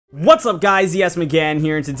What's up guys, yes McGann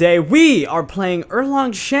here, and today we are playing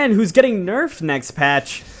Erlang Shen, who's getting nerfed next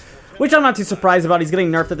patch. Which I'm not too surprised about. He's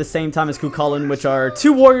getting nerfed at the same time as Kukulin, which are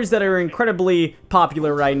two warriors that are incredibly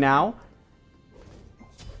popular right now.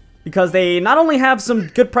 Because they not only have some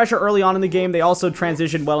good pressure early on in the game, they also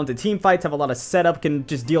transition well into team fights, have a lot of setup, can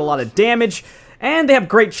just deal a lot of damage, and they have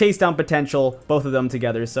great chase down potential, both of them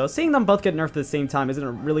together. So seeing them both get nerfed at the same time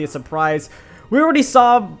isn't really a surprise. We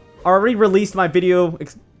already released my video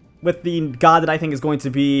with the god that I think is going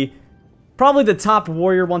to be probably the top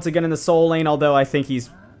warrior once again in the soul lane, although I think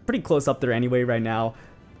he's pretty close up there anyway right now.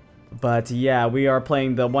 But yeah, we are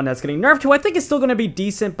playing the one that's getting nerfed, who I think is still going to be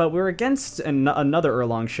decent, but we're against another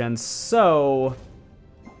Erlang Shen, so...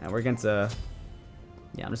 Yeah, we're against a...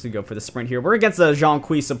 Yeah, I'm just going to go for the sprint here. We're against the Zhong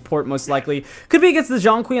Kui support, most likely. Could be against the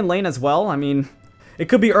Zhong Kui in lane as well. I mean, it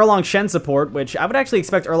could be Erlang Shen support, which I would actually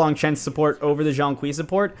expect Erlang Shen support over the Zhong Kui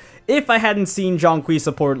support if I hadn't seen Zhong Kui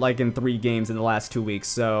support like in 3 games in the last 2 weeks.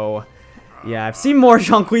 So, yeah, I've seen more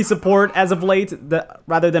Zhong Kui support as of late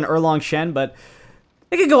rather than Erlang Shen, but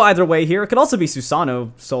it could go either way here. It could also be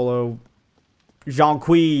Susanoo solo, Zhong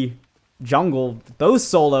Kui jungle, those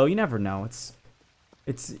solo. You never know.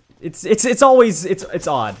 It's always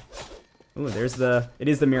odd. Ooh, it is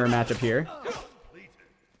the mirror matchup here.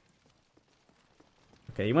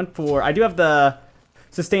 Okay, he went for... I do have the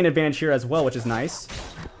sustain advantage here as well, which is nice.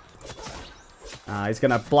 He's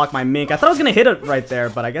gonna block my Mink. I thought I was gonna hit it right there,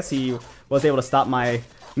 but I guess he was able to stop my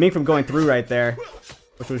Mink from going through right there,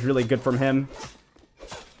 which was really good from him.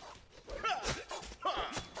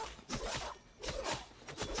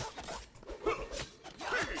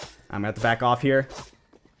 I'm gonna have to back off here.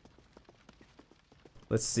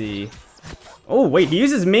 Let's see. Oh, wait, he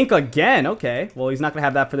uses Mink again. Okay, well, he's not gonna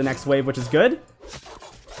have that for the next wave, which is good.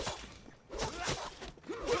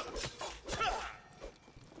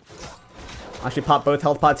 I'll actually pop both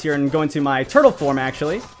health pots here and go into my turtle form,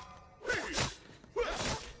 actually.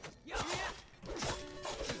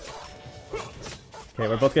 Okay,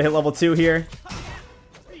 we're both gonna hit level 2 here.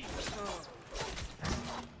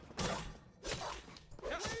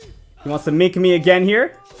 He wants to Mink me again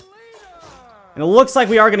here. And it looks like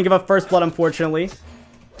we are gonna give up first blood, unfortunately.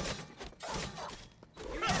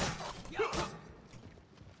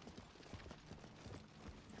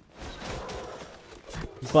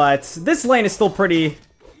 But this lane is still pretty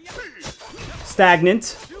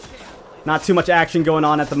stagnant. Not too much action going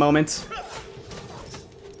on at the moment.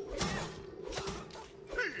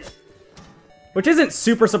 Which isn't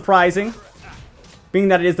super surprising, being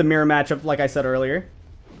that it is the mirror matchup, like I said earlier.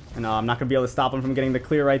 And I'm not going to be able to stop him from getting the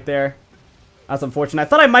clear right there. That's unfortunate. I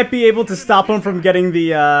thought I might be able to stop him from getting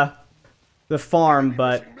the farm,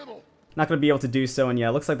 but not going to be able to do so. And yeah,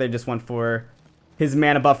 it looks like they just went for his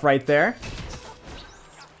mana buff right there.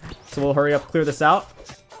 So we'll hurry up, clear this out.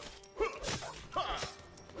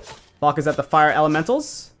 Balk is at the fire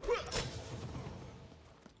elementals.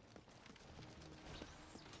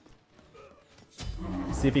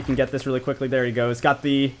 See if he can get this really quickly. There he goes. Got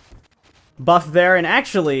the buff there, and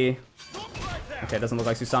actually... Okay, it doesn't look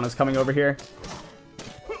like Susanoo's coming over here.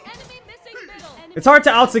 It's hard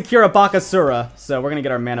to out-secure a Bakasura, so we're gonna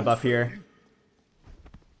get our mana buff here.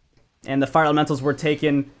 And the fire elementals were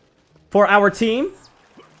taken for our team.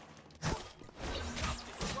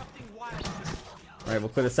 Alright, we'll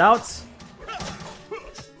clear this out.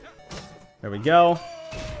 There we go.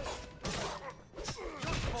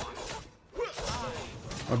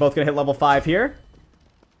 We're both gonna hit level 5 here.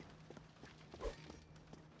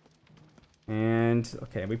 And,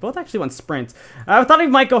 okay, we both actually went sprint. I thought we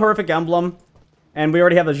might go Horrific Emblem. And we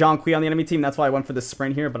already have the Zhong Kui on the enemy team. That's why I went for the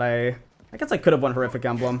sprint here, but I guess I could have won Horrific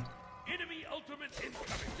Emblem. Enemy ultimate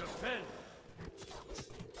incoming, defend.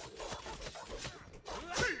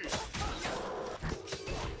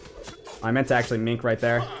 I meant to actually Mink right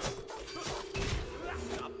there.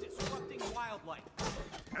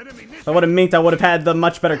 If I would have Minked, I would have had the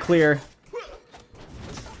much better clear.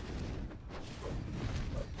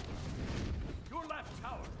 Your left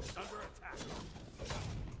tower is under attack.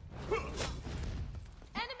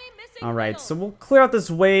 Alright, so we'll clear out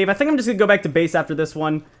this wave. I think I'm just gonna go back to base after this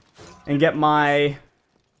one and get my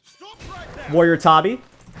Warrior Tabi.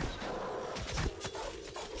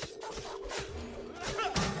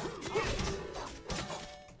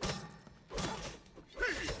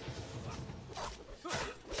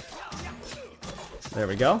 There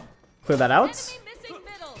we go. Clear that out.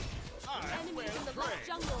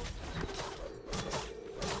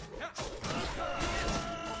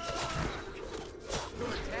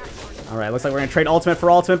 Alright, looks like we're gonna trade ultimate for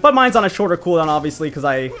ultimate, but mine's on a shorter cooldown, obviously, because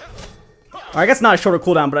Or I guess not a shorter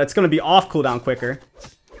cooldown, but it's gonna be off cooldown quicker.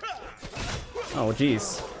 Oh,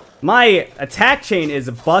 jeez. My attack chain is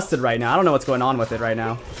busted right now. I don't know what's going on with it right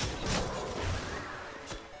now.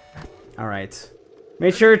 Alright.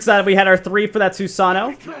 Made sure it's that we had our 3 for that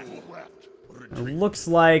Susano. It looks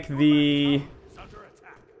like the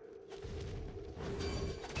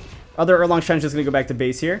other Erlang Shen is just going to go back to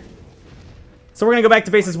base here. So we're going to go back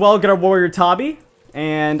to base as well, get our Warrior Tabi.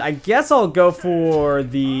 And I guess I'll go for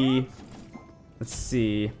the... Let's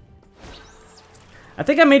see. I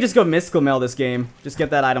think I may just go Mystical Mail this game. Just get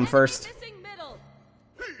that item first.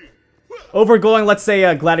 Over going, let's say,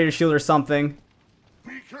 a Gladiator Shield or something.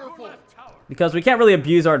 Because we can't really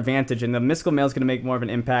abuse our advantage, and the Mystical Mail is going to make more of an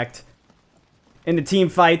impact in the team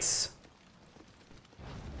fights.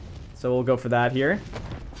 So we'll go for that here.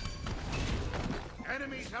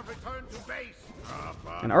 Enemies have returned to base.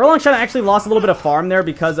 And Erlang Shen actually lost a little bit of farm there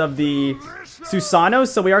because of the Susano,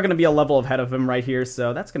 so we are going to be a level ahead of him right here,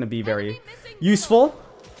 so that's going to be very useful.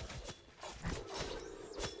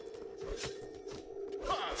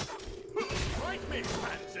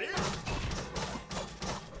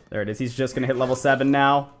 There it is. He's just going to hit level 7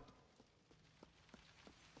 now.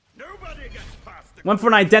 Went for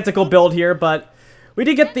an identical build here, but we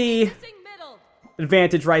did get the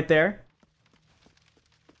advantage right there.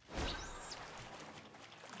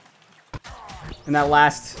 In that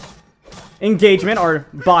last engagement, or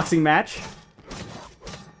boxing match.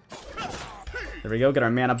 There we go. Get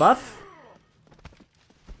our mana buff.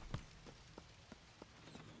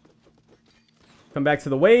 Come back to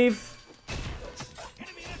the wave.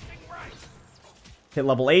 Hit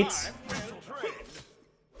level 8.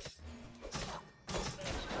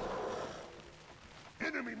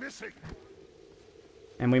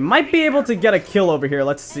 And we might be able to get a kill over here.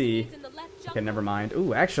 Let's see. Okay, never mind.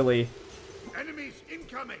 Ooh, actually,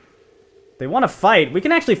 they want to fight. We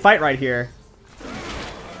can actually fight right here.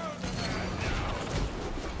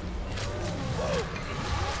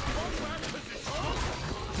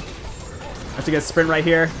 Have to get a sprint right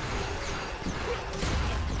here.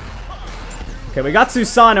 Okay, we got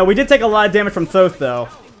Susano. We did take a lot of damage from Thoth, though.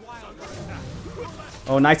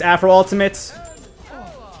 Oh, nice Afro ultimate.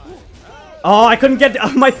 Oh, I couldn't get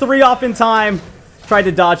my 3 off in time. Tried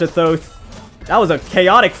to dodge a Thoth. That was a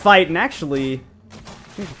chaotic fight, and actually, I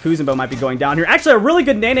think Kuzumbo might be going down here. Actually, a really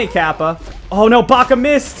good Nene Kappa. Oh no, Baka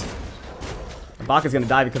missed. Baka's gonna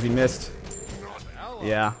die because he missed.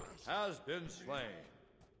 Yeah.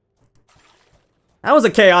 That was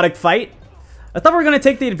a chaotic fight. I thought we were gonna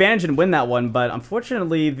take the advantage and win that one, but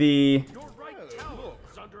unfortunately, the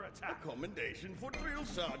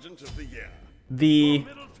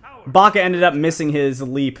Baka ended up missing his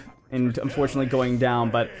leap and unfortunately going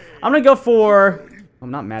down. But I'm gonna go for, I'm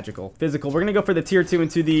not magical, physical. We're gonna go for the tier 2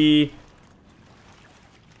 into the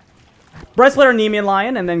Breastplate or Nemean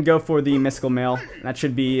Lion, and then go for the Mystical Mail. That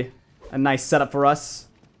should be a nice setup for us.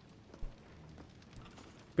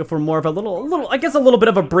 Go for more of a little, I guess a little bit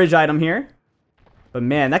of a bridge item here. But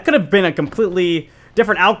man, that could have been a completely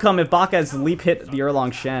different outcome if Baka's leap hit the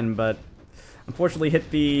Erlang Shen, but unfortunately hit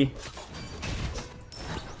the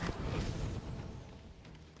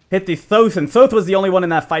Thoth, and Thoth was the only one in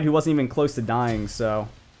that fight who wasn't even close to dying, so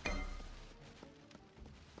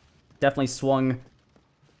definitely swung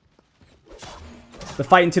the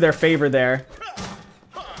fight into their favor there.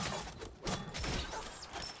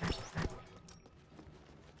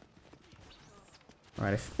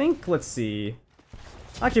 Alright, I think, let's see.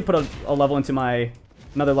 I'll actually put a level into my,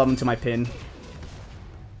 another level into my pin.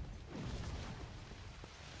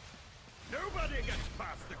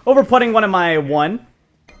 Overputting one of my 1.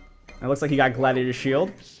 It looks like he got Gladiator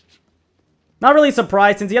Shield. Not really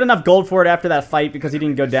surprised since he had enough gold for it after that fight because he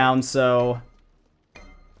didn't go down, so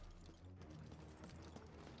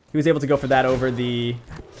he was able to go for that over the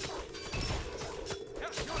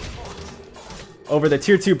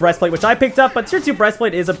tier 2 breastplate, which I picked up, but tier 2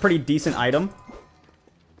 breastplate is a pretty decent item.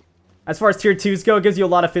 As far as tier 2s go, it gives you a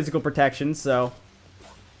lot of physical protection, so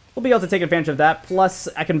we'll be able to take advantage of that. Plus,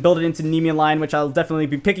 I can build it into Nemean Lion, which I'll definitely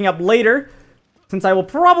be picking up later, since I will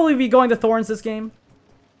probably be going to Thorns this game.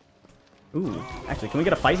 Ooh, actually, can we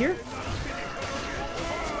get a fight here?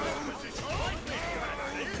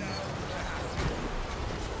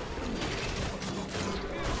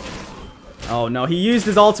 Oh no, he used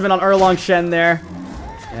his ultimate on Erlang Shen there.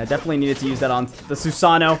 Yeah, definitely needed to use that on the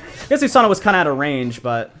Susano. I guess Susano was kind of out of range,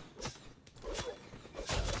 but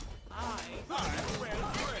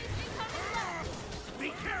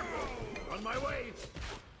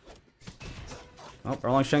oh,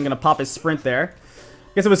 Erlang Shen gonna pop his sprint there.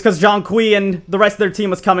 Guess it was because Zhang Kui and the rest of their team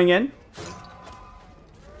was coming in.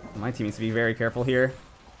 My team needs to be very careful here.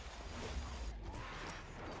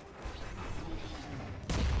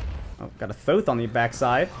 Oh, got a Thoth on the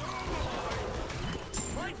backside.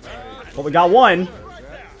 Well, we got one.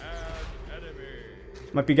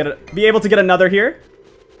 Might be able to get another here.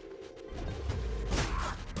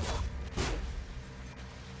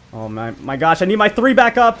 Oh my gosh, I need my 3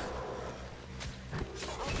 back up.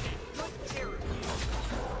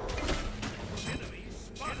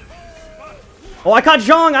 Oh, I caught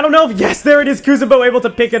Zhong. I don't know if... Yes, there it is. Kuzenbo able to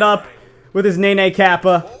pick it up with his Nene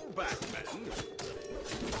Kappa.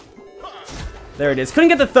 There it is. Couldn't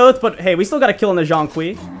get the Thoth, but hey, we still got a kill on the Zhong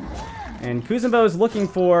Kui. And Kuzenbo is looking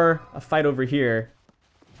for a fight over here.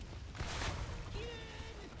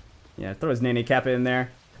 Yeah, throw his Nene Kappa in there.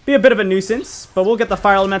 Be a bit of a nuisance, but we'll get the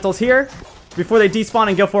Fire Elementals here before they despawn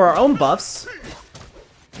and go for our own buffs.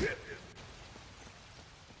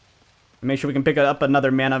 Make sure we can pick up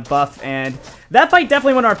another mana buff, and that fight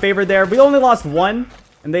definitely went in our favor there. We only lost 1,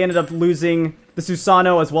 and they ended up losing the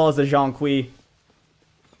Susanoo as well as the Zhong Kui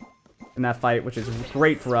in that fight, which is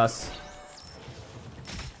great for us.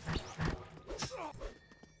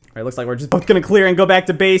 Alright, looks like we're just both gonna clear and go back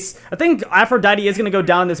to base. I think Aphrodite is gonna go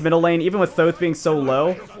down in this middle lane, even with Thoth being so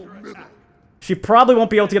low. She probably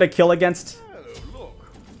won't be able to get a kill against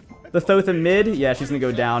the Thoth in mid. Yeah, she's gonna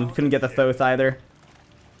go down. Couldn't get the Thoth either.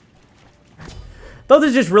 Thoth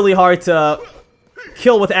is just really hard to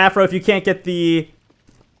kill with Afro if you can't get the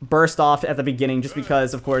burst off at the beginning, just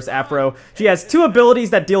because, of course, Afro, she has 2 abilities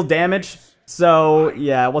that deal damage. So,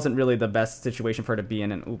 yeah, it wasn't really the best situation for her to be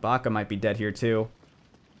in, and Baka might be dead here, too.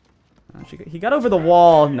 He got over the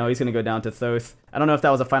wall. No, he's going to go down to Thoth. I don't know if that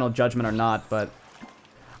was a final judgment or not, but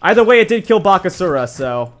either way, it did kill Bakasura,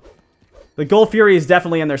 so the Gold Fury is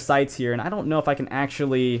definitely in their sights here, and I don't know if I can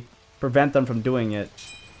actually prevent them from doing it.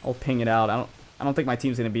 I'll ping it out. I don't think my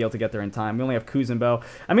team's going to be able to get there in time. We only have Kuzenbo.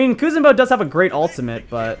 I mean, Kuzenbo does have a great ultimate,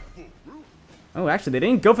 but... Oh, actually, they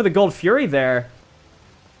didn't go for the Gold Fury there.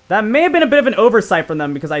 That may have been a bit of an oversight from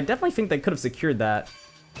them, because I definitely think they could have secured that.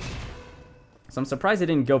 So I'm surprised they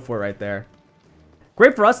didn't go for it right there.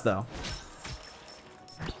 Great for us, though.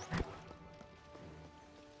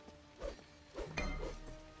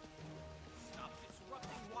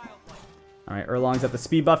 Alright, Erlang's at the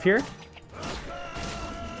speed buff here.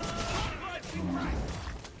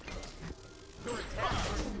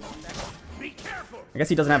 I guess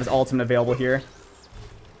he doesn't have his ultimate available here.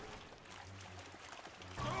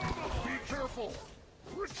 Be careful.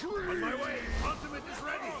 Retreat. On my way. Ultimate is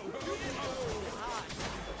ready.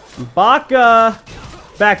 Baka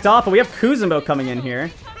backed off, but we have Kuzenbo coming in here.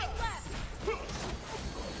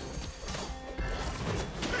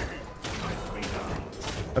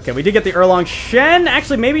 Okay, we did get the Erlang Shen.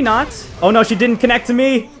 Actually, maybe not. Oh no, she didn't connect to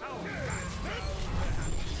me.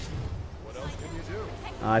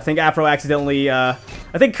 I think Afro accidentally, I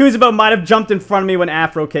think Kuzenbo might have jumped in front of me when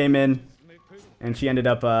Afro came in. And she ended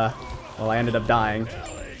up, well, I ended up dying.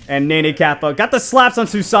 And Nene Kappa got the slaps on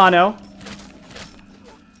Susanoo.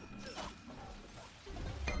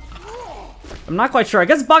 I'm not quite sure. I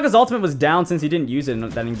guess Baka's ultimate was down since he didn't use it in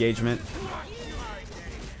that engagement.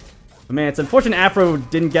 But man, it's unfortunate Afro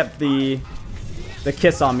didn't get the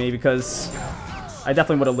kiss on me, because I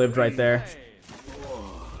definitely would have lived right there.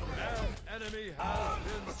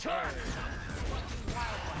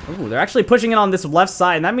 Ooh, they're actually pushing it on this left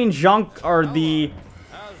side, and that means Zhong are the...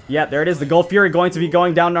 Yeah, there it is. The Gold Fury going to be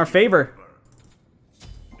going down in our favor.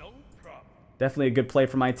 Definitely a good play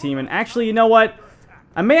for my team. And actually, you know what?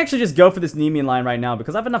 I may actually just go for this Nemean line right now,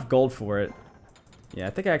 because I have enough gold for it. Yeah, I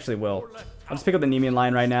think I actually will. I'll just pick up the Nemean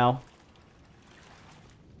line right now.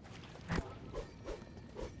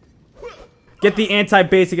 Get the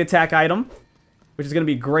anti-basic attack item, which is going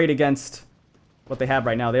to be great against what they have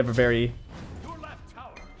right now. They have a very...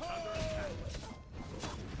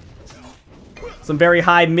 some very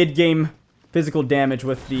high mid-game physical damage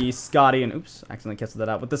with the Scotty and... Oops, I accidentally canceled that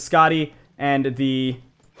out. With the Scotty and the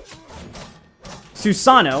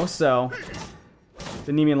Susanoo, so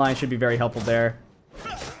the Nemean line should be very helpful there.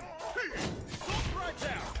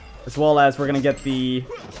 As well as we're going to get the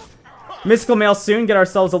Mystical Mail soon, get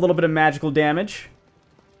ourselves a little bit of magical damage.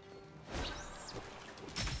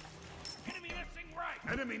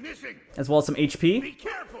 Enemy missing. As well as some HP. Be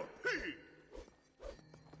careful.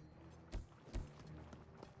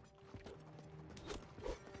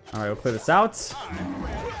 Alright, we'll clear this out.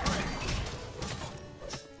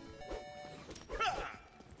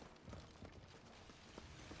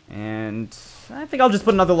 And I think I'll just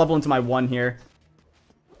put another level into my 1 here.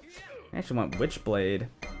 I actually want Witchblade.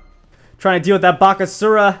 Trying to deal with that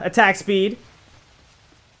Bakasura attack speed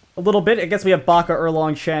a little bit. I guess we have Baka,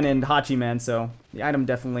 Erlang Shen, and Hachiman, so the item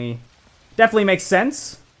definitely makes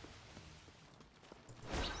sense.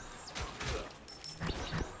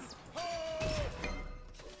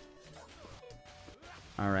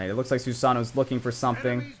 Alright, it looks like Susanoo's looking for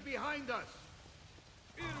something. Enemies behind us.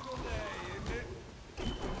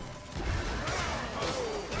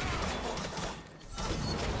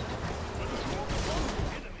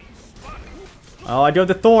 Oh, I do have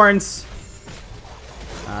the thorns.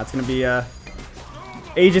 It's gonna be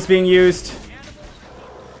Aegis being used.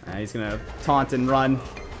 He's gonna taunt and run.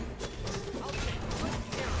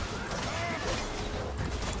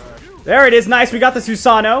 There it is. Nice. We got the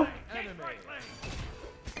Susanoo.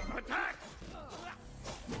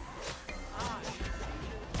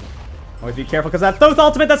 Always be careful because that Thoth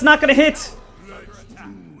ultimate, that's not gonna hit. See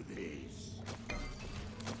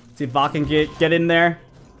if Vok can get in there.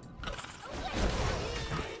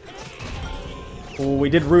 Oh, we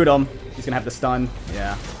did root him. He's gonna have to stun.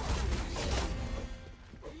 Yeah.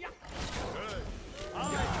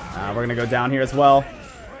 We're gonna go down here as well.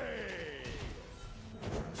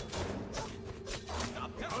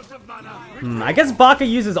 I guess Baka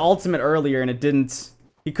used his ultimate earlier and it didn't.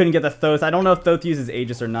 He couldn't get the Thoth. I don't know if Thoth uses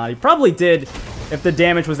Aegis or not. He probably did if the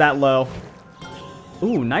damage was that low.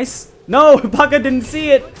 Ooh, nice. No, Baka didn't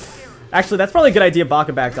see it. Actually, that's probably a good idea.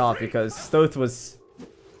 Baka backed off because Thoth was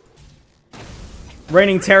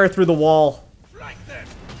raining terror through the wall.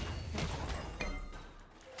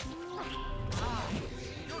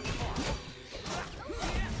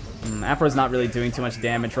 Afro's not really doing too much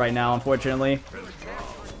damage right now, unfortunately.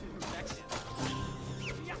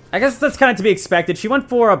 I guess that's kind of to be expected. She went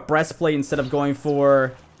for a breastplate instead of going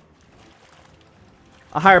for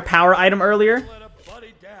a higher power item earlier.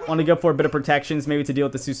 Want to go for a bit of protections, maybe to deal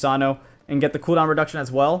with the Susanoo and get the cooldown reduction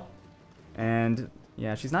as well. And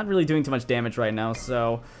yeah, she's not really doing too much damage right now,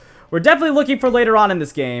 so we're definitely looking for later on in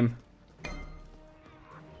this game.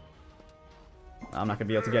 I'm not going to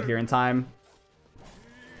be able to get here in time.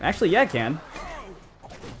 Actually, yeah, I can.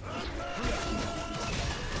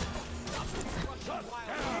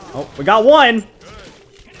 Oh, we got one.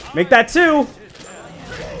 Make that two.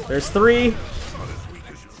 There's three.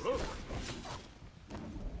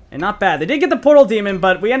 And not bad. They did get the portal demon,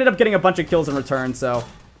 but we ended up getting a bunch of kills in return, so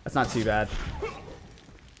that's not too bad.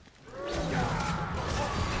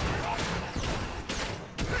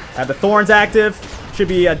 I have the thorns active. Should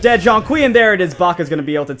be a dead Zhonghui, and there it is. Baka's going to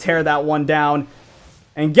be able to tear that one down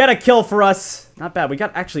and get a kill for us. Not bad. We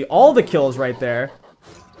got actually all the kills right there.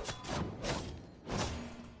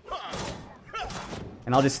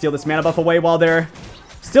 And I'll just steal this mana buff away while they're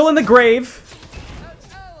still in the grave.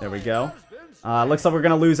 There we go. Looks like we're going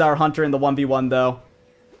to lose our hunter in the 1v1, though.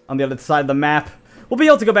 On the other side of the map. We'll be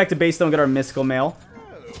able to go back to base, though, and get our mystical mail.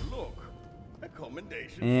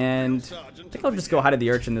 And I think I'll just go hide at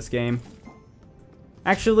the Urchin this game.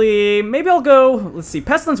 Actually, maybe I'll go... Let's see.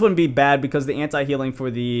 Pestilence wouldn't be bad because the anti-healing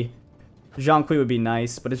for the Zhonghui would be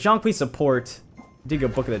nice. But his Zhonghui support... Did go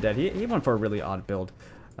Book of the Dead. He went for a really odd build.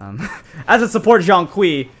 As a support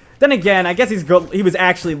Zhonghui. Then again, I guess he was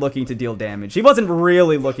actually looking to deal damage. He wasn't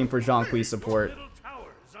really looking for Zhonghui support.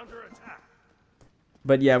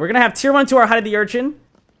 But yeah, we're going to have tier 1 to our Hide of the Urchin.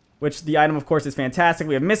 Which the item, of course, is fantastic.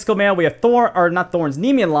 We have Mystical Mail. We have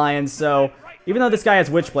Nemean Lions. So even though this guy has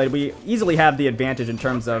Witchblade, we easily have the advantage in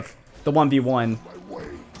terms of the 1v1.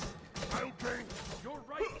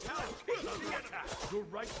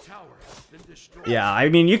 Yeah, I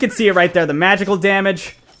mean, you can see it right there. The magical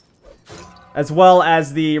damage, as well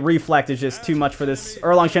as the reflect, is just too much for this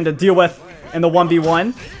Erlang Shen to deal with in the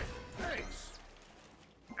 1v1.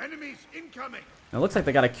 It looks like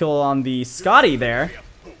they got a kill on the Scotty there.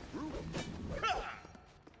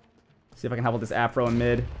 See if I can help with this Afro in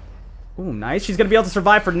mid. Ooh, nice. She's going to be able to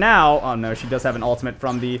survive for now. Oh, no. She does have an ultimate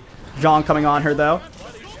from the Zhong coming on her, though.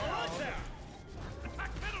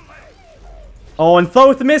 Oh, and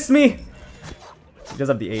Thoth missed me. He does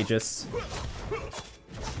have the Aegis.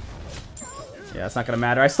 Yeah, it's not going to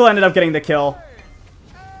matter. I still ended up getting the kill.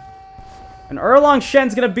 And Erlang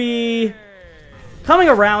Shen's going to be coming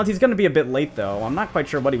around. He's going to be a bit late, though. I'm not quite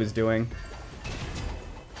sure what he was doing.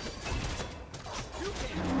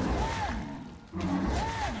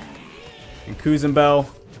 And Kuzumbo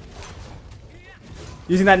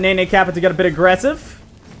using that Nene Kappa to get a bit aggressive.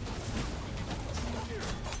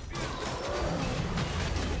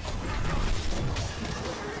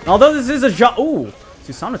 And although this is a ooh,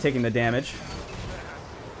 Susanoo taking the damage.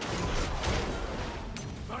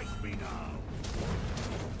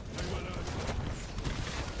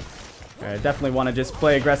 I definitely want to just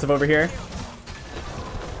play aggressive over here.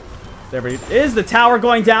 There it is, the tower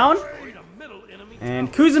going down.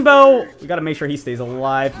 And Kuzumbo, we gotta make sure he stays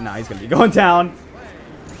alive. Nah, he's gonna be going down.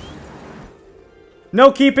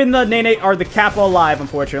 No keeping the Nene or the Kappa alive,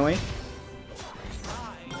 unfortunately.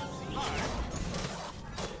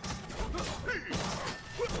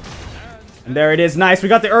 And there it is. Nice. We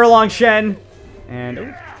got the Erlang Shen. And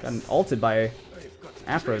ooh, got ulted by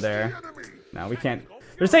Afro there. No, we can't.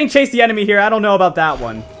 They're saying chase the enemy here. I don't know about that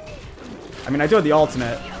one. I mean, I do have the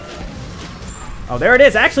ultimate. Oh, there it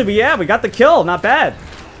is. Actually, yeah, we got the kill. Not bad.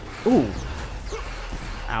 Ooh.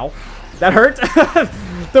 Ow. That hurt.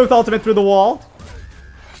 Throw with ultimate through the wall.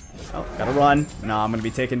 Oh, gotta run. No, I'm gonna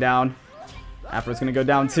be taken down. Afro's gonna go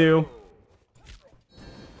down too.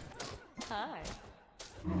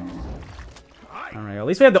 Alright, at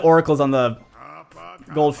least we have the oracles on the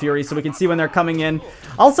Gold Fury so we can see when they're coming in.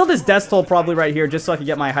 I'll sell this Death Toll probably right here just so I can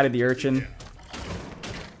get my Hide of the Urchin.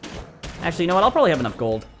 Actually, you know what? I'll probably have enough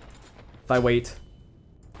gold if I wait.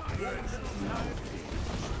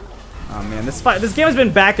 Oh man, this game has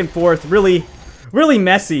been back and forth, really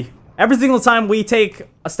messy. Every single time we take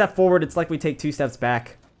a step forward, it's like we take 2 steps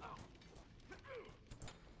back.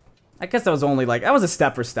 I guess that was only like, that was a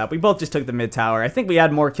step for step. We both just took the mid tower. I think we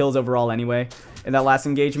had more kills overall anyway in that last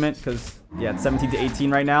engagement because, yeah, it's 17 to 18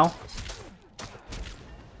 right now.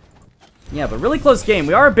 Yeah, but really close game.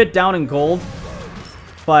 We are a bit down in gold,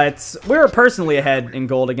 but we're personally ahead in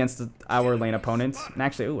gold against our lane opponent. And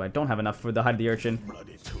actually, ooh, I don't have enough for the Hide of the Urchin.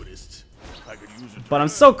 But I'm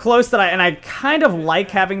so close that I kind of like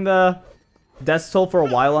having the Death Toll for a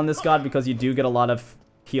while on this god because you do get a lot of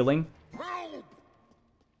healing.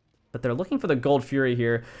 But they're looking for the Gold Fury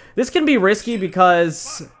here. This can be risky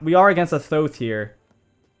because we are against a Thoth here.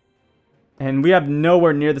 And we have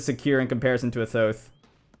nowhere near the secure in comparison to a Thoth.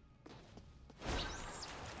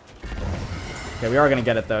 Okay, we are going to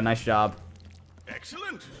get it though. Nice job.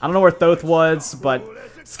 Excellent. I don't know where Thoth was, but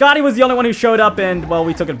Scotty was the only one who showed up and, well,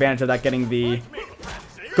 we took advantage of that, getting the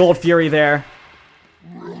Gold Fury there.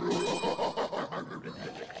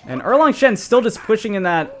 And Erlang Shen's still just pushing in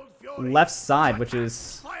that left side, which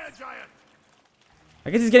is... I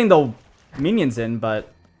guess he's getting the minions in,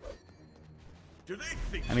 but...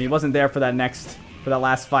 I mean, he wasn't there for that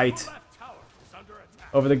last fight.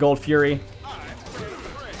 Over the Gold Fury.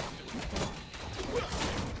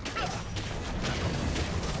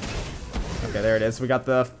 Okay, there it is. We got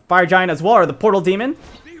the Fire Giant as well, or the Portal Demon.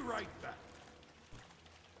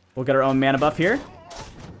 We'll get our own mana buff here.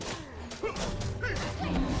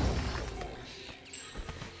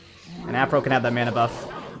 And Afro can have that mana buff.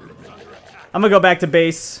 I'm gonna go back to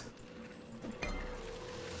base.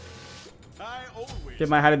 Get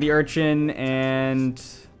my Hide of the Urchin, and...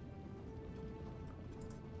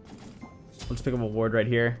 we'll just pick up a ward right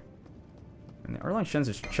here. And the Erlang Shen's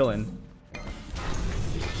just chilling.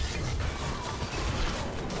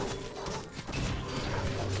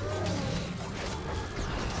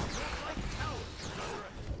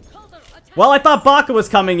 Well, I thought Baka was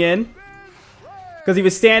coming in. Because he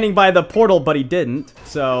was standing by the portal, but he didn't.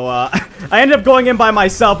 So, I ended up going in by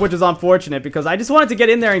myself, which is unfortunate. Because I just wanted to get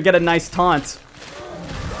in there and get a nice taunt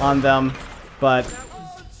on them. But,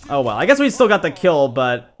 oh well. I guess we still got the kill,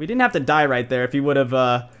 but we didn't have to die right there if he would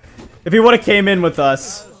have, came in with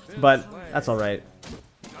us. But, that's alright.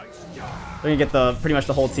 We're gonna get pretty much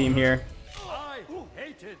the whole team here.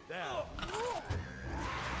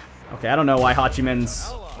 Okay, I don't know why Hachiman's...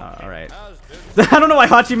 alright. I don't know why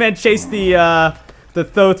Hachiman chased the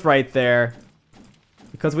Thoth right there.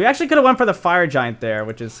 Because we actually could have went for the Fire Giant there,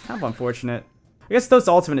 which is kind of unfortunate. I guess Thoth's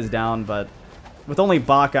ultimate is down, but with only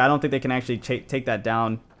Baka, I don't think they can actually take that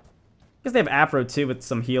down. I guess they have Afro too with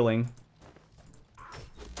some healing.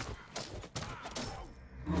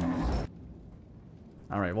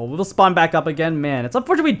 Alright, well, we'll spawn back up again. Man, it's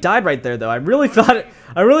unfortunate we died right there, though. I really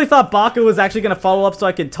thought Baka was actually going to follow up so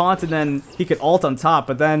I could taunt and then he could ult on top.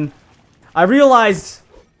 But then I realized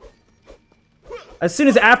as soon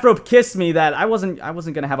as Afro kissed me that I wasn't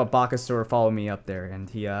going to have a Baka store follow me up there. And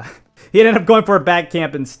he ended up going for a back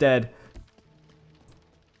camp instead.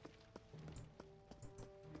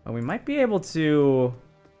 Well, we might be able to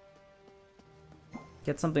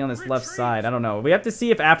get something on this left side. I don't know. We have to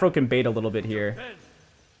see if Afro can bait a little bit here.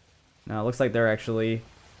 No, it looks like they're actually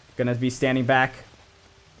gonna be standing back.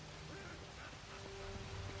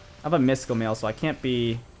 I have a mystical mail, so I can't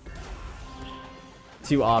be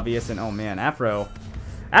too obvious. And oh man, Afro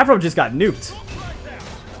just got nuked.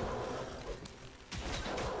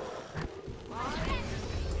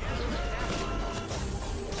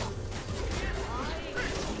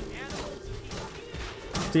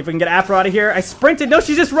 See if we can get Afro out of here. I sprinted. No,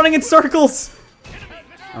 she's just running in circles.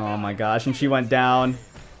 Oh my gosh, and she went down.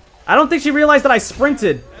 I don't think she realized that I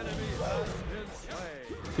sprinted.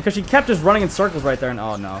 Because she kept just running in circles right there, and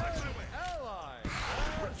oh no.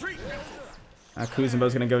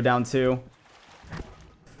 Kuzenbo's gonna go down too.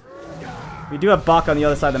 We do have Baka on the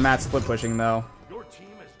other side of the mat split pushing though.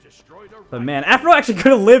 But man, Afro actually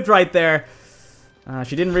could have lived right there.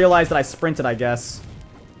 She didn't realize that I sprinted, I guess.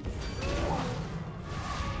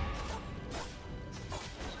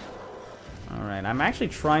 Alright, I'm actually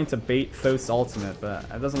trying to bait Thoth's ultimate, but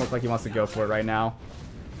it doesn't look like he wants to go for it right now.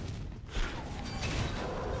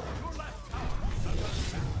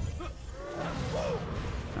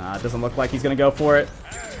 It doesn't look like he's going to go for it.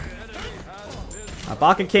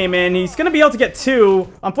 Baka came in. He's going to be able to get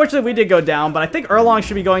 2. Unfortunately, we did go down, but I think Erlang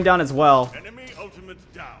should be going down as well.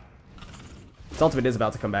 His ultimate is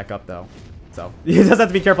about to come back up, though. So, he does have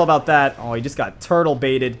to be careful about that. Oh, he just got turtle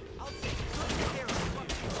baited.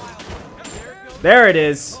 There it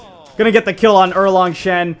is. Gonna get the kill on Erlang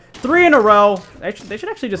Shen. 3 in a row. They should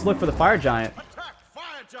actually just look for the Fire Giant.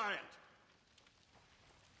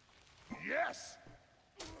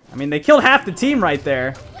 I mean, they killed half the team right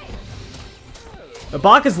there. The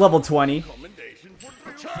Baka's level 20.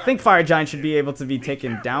 I think Fire Giant should be able to be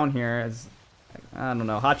taken down here. As I don't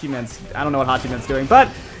know. I don't know what Hachiman's doing, but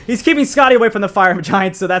he's keeping Scotty away from the Fire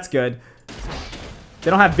Giant, so that's good. They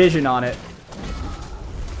don't have vision on it.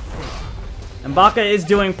 And Baka is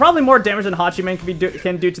doing probably more damage than Hachiman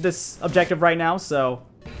can do to this objective right now, so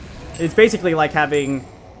it's basically like having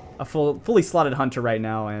a fully slotted Hunter right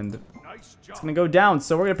now, and it's going to go down.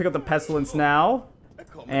 So we're going to pick up the Pestilence now.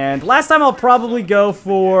 And last time I'll probably go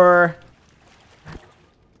for...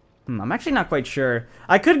 I'm actually not quite sure.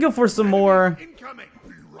 I could go for some more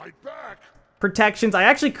protections. I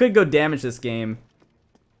actually could go damage this game,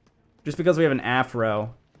 just because we have an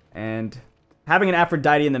Afro. And having an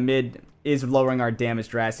Aphrodite in the mid is lowering our damage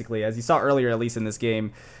drastically. As you saw earlier, at least in this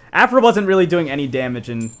game, Afro wasn't really doing any damage,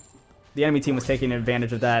 and the enemy team was taking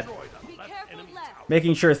advantage of that,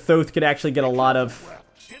 making sure Thoth could actually get a lot of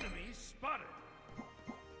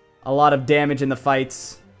damage in the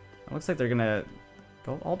fights. It looks like they're gonna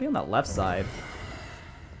go all be on that left side.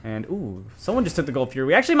 And ooh, someone just took the Gold Fury.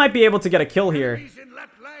 We actually might be able to get a kill here.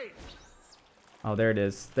 Oh, there it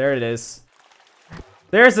is. There it is.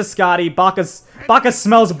 There's the Scotty. Baka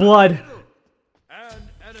smells blood.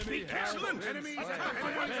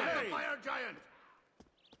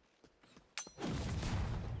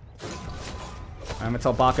 I'm gonna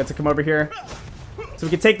tell Baka to come over here so we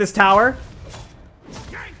can take this tower.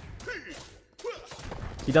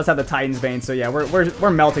 He does have the Titan's Bane, so yeah,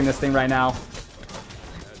 we're melting this thing right now.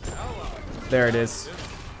 There it is.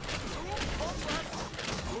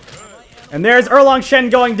 And there's Erlang Shen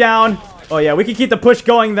going down. Oh yeah, we can keep the push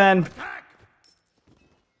going then.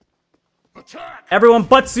 Everyone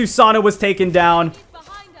but Susanoo was taken down.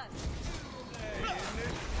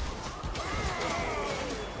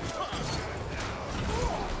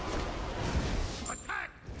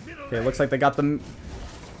 Okay, looks like they got the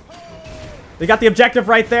objective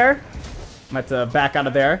right there. I'm going to have to back out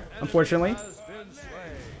of there, unfortunately.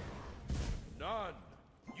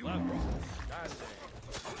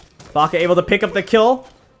 Baka able to pick up the kill.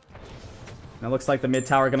 And it looks like the mid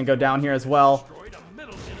tower going to go down here as well.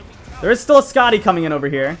 There is still a Scotty coming in over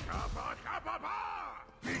here.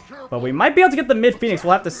 But we might be able to get the mid Phoenix.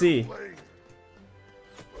 We'll have to see.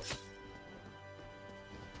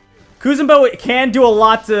 Kuzumbo can do a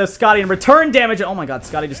lot to Scotty and return damage. Oh my god,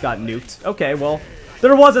 Scotty just got nuked. Okay, well,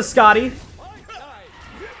 there was a Scotty.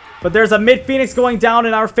 But there's a mid Phoenix going down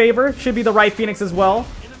in our favor. Should be the right Phoenix as well.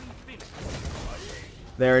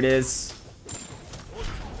 There it is.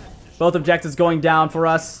 Both objectives going down for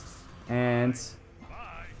us. And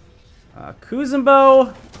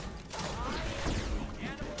Kuzumbo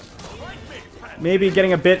maybe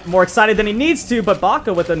getting a bit more excited than he needs to, but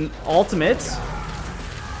Baka with an ultimate.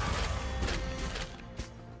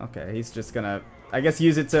 Okay, he's just gonna, I guess,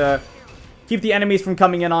 use it to keep the enemies from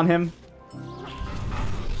coming in on him.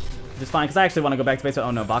 Which is fine, because I actually want to go back to base.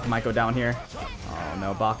 Oh no, Baka might go down here. Oh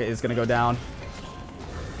no, Baka is gonna go down.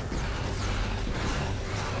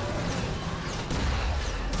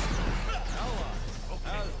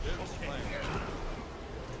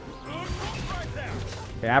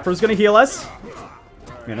 Okay, Afro's gonna heal us.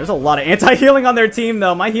 Man, there's a lot of anti-healing on their team,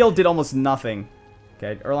 though. My heal did almost nothing.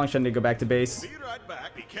 Okay, Erlang Shen did go back to base.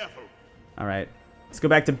 Alright, let's go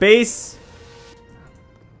back to base.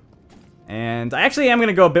 And I actually am going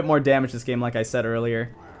to go a bit more damage this game, like I said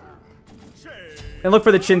earlier. And look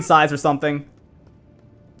for the chin size or something.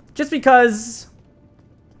 Just because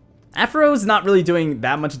Afro's not really doing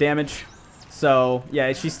that much damage. So,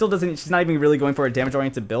 yeah, she still doesn't, she's not even really going for a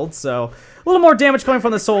damage-oriented build. So, a little more damage coming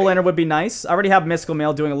from the Soul Lander would be nice. I already have Mystical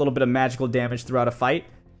Mail doing a little bit of magical damage throughout a fight.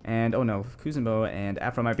 And, oh no, Kuzumbo and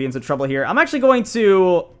Afro might be in some trouble here. I'm actually going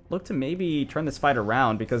to look to maybe turn this fight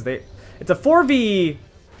around because it's a 4v2.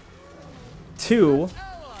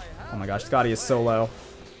 Oh my gosh, Scotty is so low.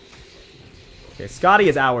 Okay, Scotty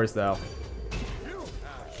is ours, though.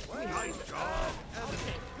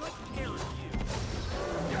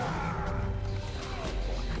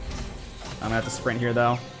 I'm gonna have to sprint here,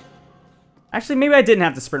 though. Actually, maybe I didn't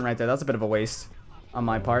have to sprint right there. That was a bit of a waste on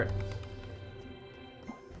my part.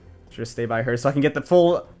 Should just stay by her so I can get the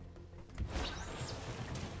full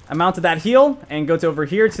amount of that heal and go to over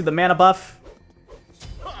here to the mana buff.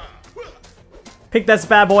 Pick this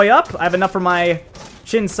bad boy up. I have enough for my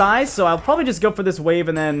Shin size, so I'll probably just go for this wave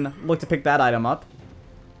and then look to pick that item up.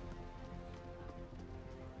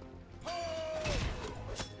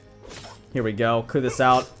 Here we go. Clear this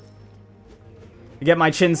out. Get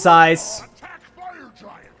my Chin size.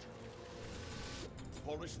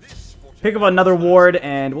 Pick up another ward,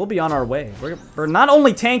 and we'll be on our way. We're not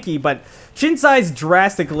only tanky, but Chin size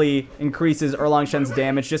drastically increases Erlang Shen's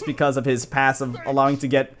damage just because of his passive allowing to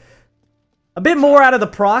get a bit more out of the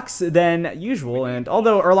procs than usual. And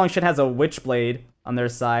although Erlang Shen has a Witchblade on their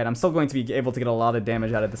side, I'm still going to be able to get a lot of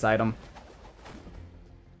damage out of this item.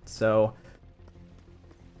 So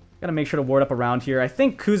gotta make sure to ward up around here. I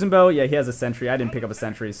think Kuzumbo, yeah, he has a sentry. I didn't pick up a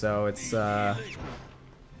sentry, so it's not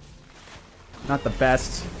the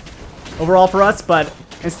best overall for us. But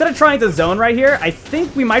instead of trying to zone right here, I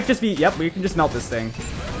think we might just be, yep, we can just melt this thing.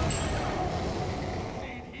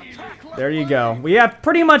 There you go. We have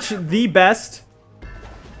pretty much the best,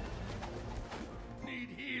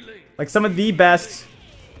 like some of the best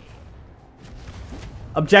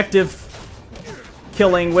objective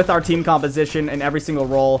killing with our team composition in every single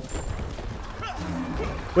role.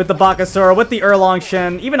 With the Bakasura, with the Erlang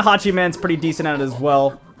Shen, even Hachiman's pretty decent at it as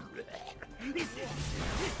well.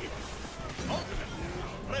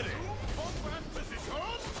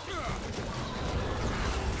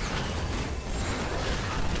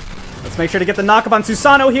 Let's make sure to get the knock up on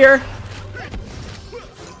Susano here.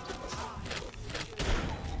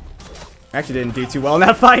 Actually didn't do too well in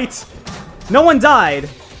that fight. No one died.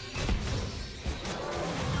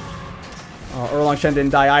 Oh, Erlang Shen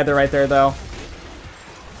didn't die either right there, though.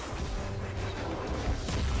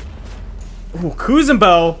 Ooh,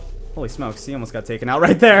 Kuzumbo! Holy smokes, he almost got taken out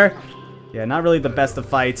right there. Yeah, not really the best of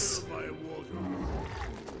fights.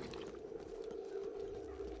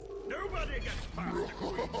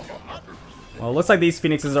 Well, it looks like these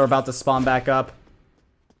Phoenixes are about to spawn back up.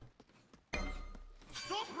 It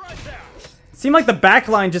seemed like the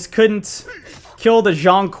backline just couldn't kill the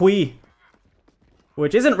Zhang Kui.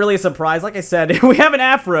 Which isn't really a surprise. Like I said, we have an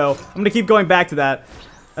Afro. I'm going to keep going back to that.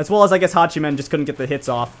 As well as, I guess, Hachiman just couldn't get the hits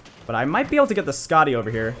off. But I might be able to get the Scotty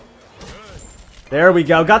over here. There we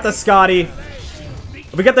go. Got the Scotty.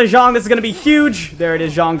 If we get the Zhang, this is going to be huge. There it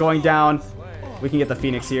is, Zhang going down. We can get the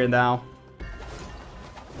Phoenix here now.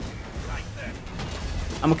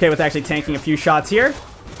 I'm okay with actually tanking a few shots here.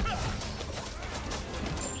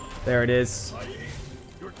 There it is.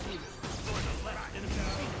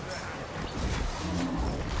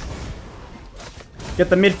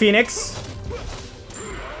 Get the mid Phoenix.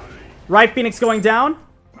 Right Phoenix going down.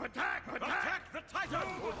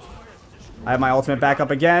 I have my ultimate back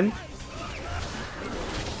up again.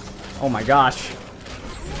 Oh my gosh.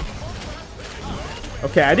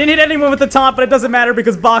 Okay, I didn't hit anyone with the taunt, but it doesn't matter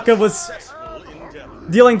because Baka was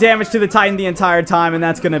dealing damage to the Titan the entire time, and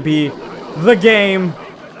that's going to be the game.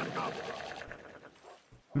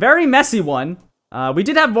 Very messy one. We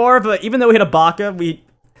did have more of a, even though we hit a Baka, we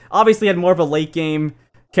obviously had more of a late game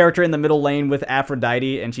character in the middle lane with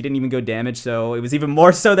Aphrodite, and she didn't even go damage, so it was even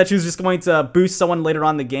more so that she was just going to boost someone later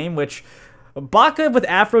on in the game, which Baka with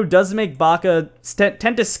Afro does make Baka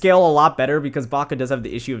tend to scale a lot better because Baka does have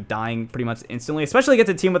the issue of dying pretty much instantly, especially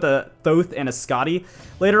against a team with a Thoth and a Scotty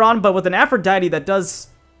later on, but with an Aphrodite that does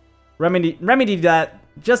remedy that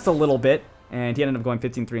just a little bit, and he ended up going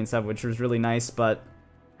 15-3 and 7, which was really nice. But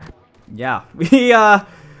yeah, we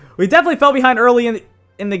definitely fell behind early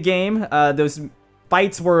in the game. Those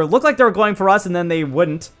fights looked like they were going for us, and then they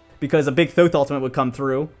wouldn't because a big Thoth ultimate would come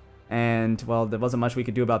through. And, well, there wasn't much we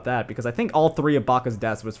could do about that because I think all 3 of Baka's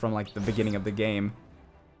deaths was from, like, the beginning of the game.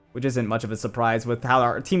 Which isn't much of a surprise with how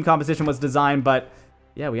our team composition was designed, but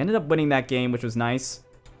yeah, we ended up winning that game, which was nice.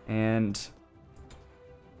 And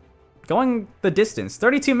going the distance,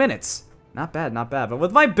 32 minutes. Not bad, not bad. But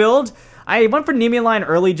with my build, I went for Nemean Line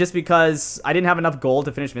early just because I didn't have enough gold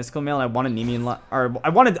to finish Mystical Mail, and I wanted Nemean Line, or I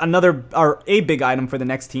wanted a big item for the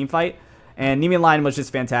next team fight. And Nemean Line was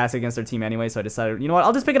just fantastic against their team anyway, so I decided, you know what,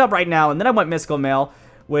 I'll just pick it up right now. And then I went Mystical Mail,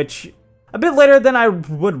 which a bit later than I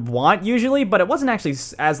would want usually, but it wasn't actually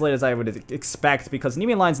as late as I would expect because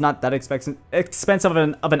Nemean Line's not that expensive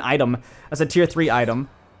of an item as a tier 3 item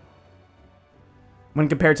when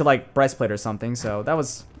compared to like Breastplate or something. So that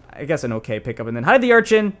was, I guess, an okay pickup. And then Hide the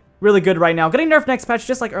Urchin, really good right now. Getting nerfed next patch,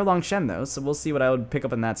 just like Erlang Shen, though, so we'll see what I would pick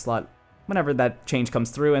up in that slot whenever that change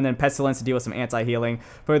comes through. And then Pestilence to deal with some anti-healing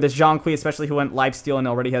for this Zhonghui, especially who went Lifesteal and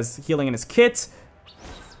already has healing in his kit.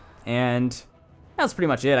 And that's pretty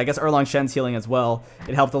much it. I guess Erlang Shen's healing as well.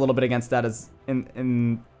 It helped a little bit against that as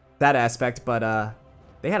in that aspect, but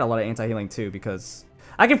they had a lot of anti-healing too, because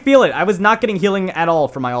I can feel it. I was not getting healing at all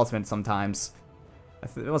from my ultimate sometimes.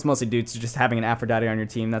 It was mostly due to just having an Aphrodite on your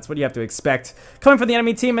team. That's what you have to expect coming from the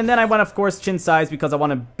enemy team. And then I went, of course, Chin Size because I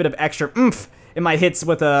want a bit of extra oomph in my hits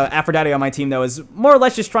with Aphrodite on my team, though. Is more or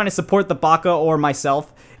less just trying to support the Baka or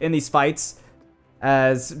myself in these fights.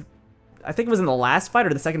 As I think it was in the last fight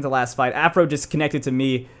or the second to last fight, Afro just connected to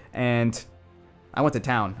me and I went to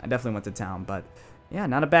town. I definitely went to town. But yeah,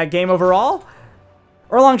 not a bad game overall.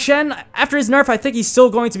 Erlang Shen, after his nerf, I think he's still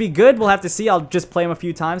going to be good. We'll have to see. I'll just play him a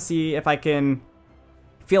few times, see if I can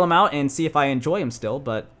feel him out and see if I enjoy him still.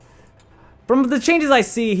 But from the changes I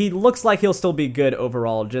see, he looks like he'll still be good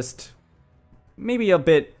overall. Just maybe a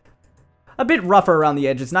bit rougher around the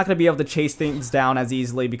edges. Not going to be able to chase things down as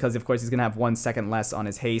easily because, of course, he's going to have 1 second less on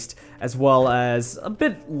his haste, as well as a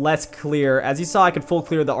bit less clear. As you saw, I could full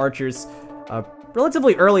clear the archers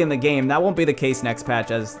relatively early in the game. That won't be the case next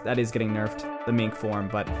patch, as that is getting nerfed, the Mink form.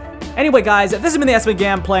 But anyway, guys, this has been the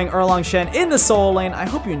SMGam playing Erlang Shen in the solo lane. I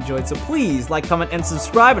hope you enjoyed, so please like, comment, and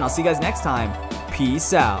subscribe, and I'll see you guys next time.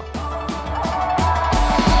 Peace out.